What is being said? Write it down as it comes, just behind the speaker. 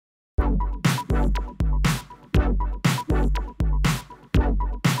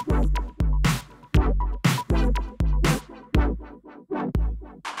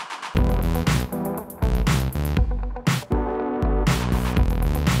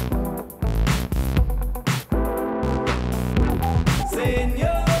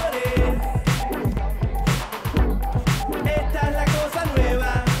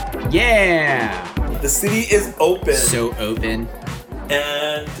city is open. So open.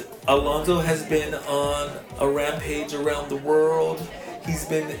 And Alonso has been on a rampage around the world. He's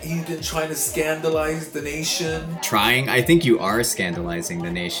been trying to scandalize the nation. Trying? I think you are scandalizing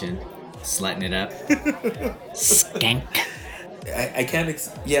the nation. Slutting it up. Skank. I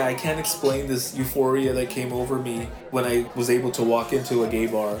can't explain this euphoria that came over me when I was able to walk into a gay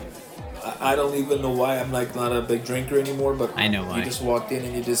bar. I don't even know why. I'm like not a big drinker anymore, but I know why. You just walked in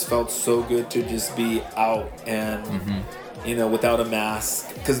and you just felt so good to just be out and without a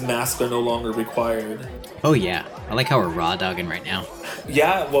mask, because masks are no longer required. Oh yeah, I like how we're raw dogging right now.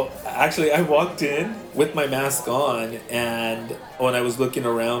 Yeah, well, actually, I walked in with my mask on, and when I was looking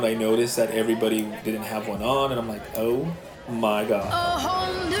around, I noticed that everybody didn't have one on, and I'm like, oh my god.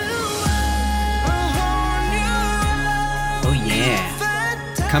 Oh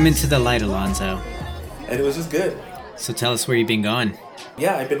yeah. Come into the light, Alonso. And it was just good. So tell us where you've been going.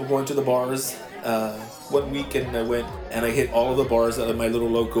 Yeah, I've been going to the bars. 1 weekend I went and I hit all of the bars out of my little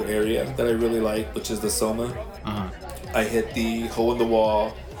local area that I really like, which is the Soma. Uh-huh. I hit the Hole in the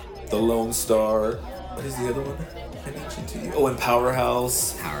Wall, the Lone Star. What is the other one I mentioned to you? Oh, and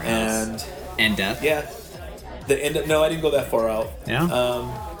Powerhouse. And End Up. Yeah. The End Up. No, I didn't go that far out. Yeah?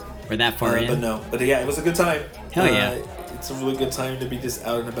 We're that far in? But no. But yeah, it was a good time. Hell yeah. It's a really good time to be just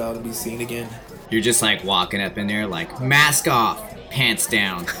out and about and be seen again. You're just like walking up in there like, mask off, pants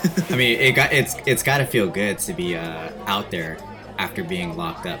down. I mean, it's got to feel good to be out there after being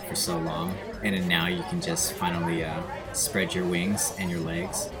locked up for so long. And then now you can just finally spread your wings and your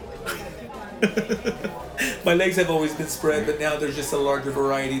legs. My legs have always been spread, but now there's just a larger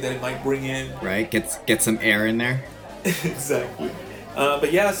variety that it might bring in. Right? Get some air in there. Exactly.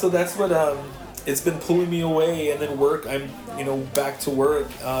 But yeah, so that's what it's been pulling me away, and then work. I'm back to work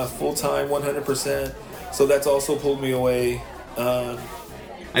full time, 100%. So that's also pulled me away. I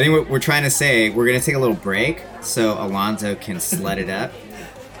think what we're trying to say, we're gonna take a little break so Alonso can slut it up.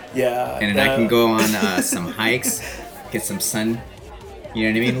 Yeah. And then I can go on some hikes, get some sun. You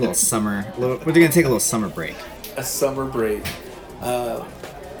know what I mean? A little summer. We're gonna take a little summer break. A summer break.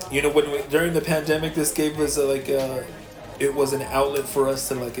 During the pandemic, this gave us it was an outlet for us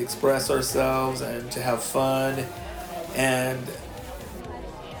to express ourselves and to have fun. And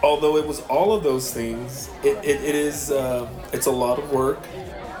although it was all of those things, it's a lot of work.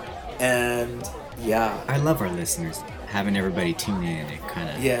 And yeah, I love our listeners, having everybody tune in and kind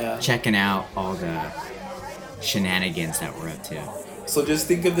of checking out all the shenanigans that we're up to. So just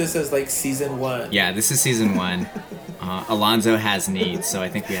think of this as season 1. Yeah, this is season 1. Alonso has needs, so I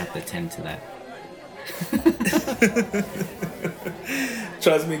think we have to tend to that.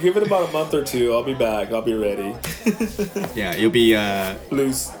 Trust me, give it about a month or 2. I'll be back. I'll be ready. Yeah, you'll be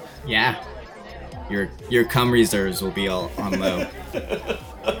loose. Yeah, your cum reserves will be all on low.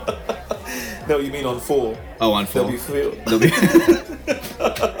 No, you mean on full. Oh, on full. They'll be filled.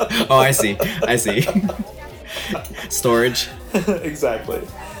 Oh, I see. Storage. Exactly.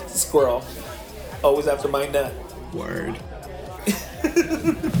 Squirrel. Always after my nut. Word.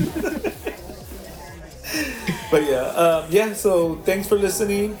 But yeah, so thanks for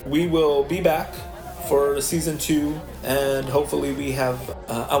listening. We will be back for season 2, and hopefully we have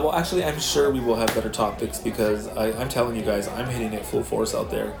I'm sure we will have better topics, because I'm telling you guys, I'm hitting it full force out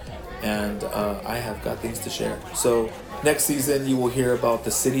there, and I have got things to share. So next season you will hear about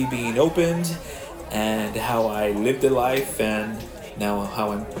the city being opened and how I lived a life, and now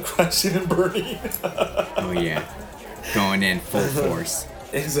how I'm crashing and burning. Oh yeah, going in full force.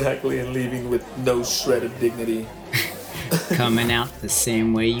 Exactly, and leaving with no shred of dignity. Coming out the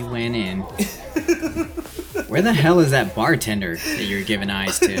same way you went in. Where the hell is that bartender that you're giving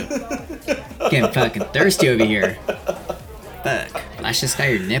eyes to? Getting fucking thirsty over here. Fuck, flash this guy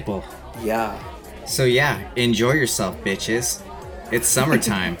your nipple. Yeah. So yeah, enjoy yourself, bitches. It's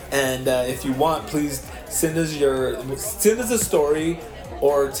summertime. And if you want, please send us a story,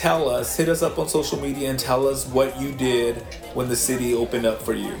 or hit us up on social media and tell us what you did when the city opened up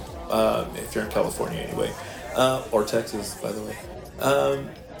for you. If you're in California anyway. Or Texas, by the way.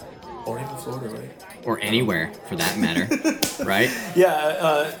 Or even Florida, right? Or anywhere, for that matter. Right?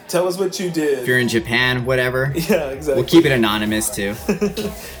 Yeah, tell us what you did. If you're in Japan, whatever. Yeah, exactly. We'll keep it anonymous, too.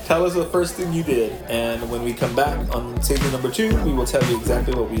 Tell us the first thing you did. And when we come back on season number 2, we will tell you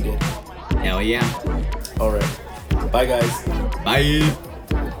exactly what we did. Hell yeah. All right. Bye, guys. Bye.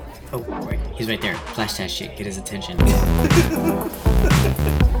 Oh, wait. He's right there. Flash that shit. Get his attention.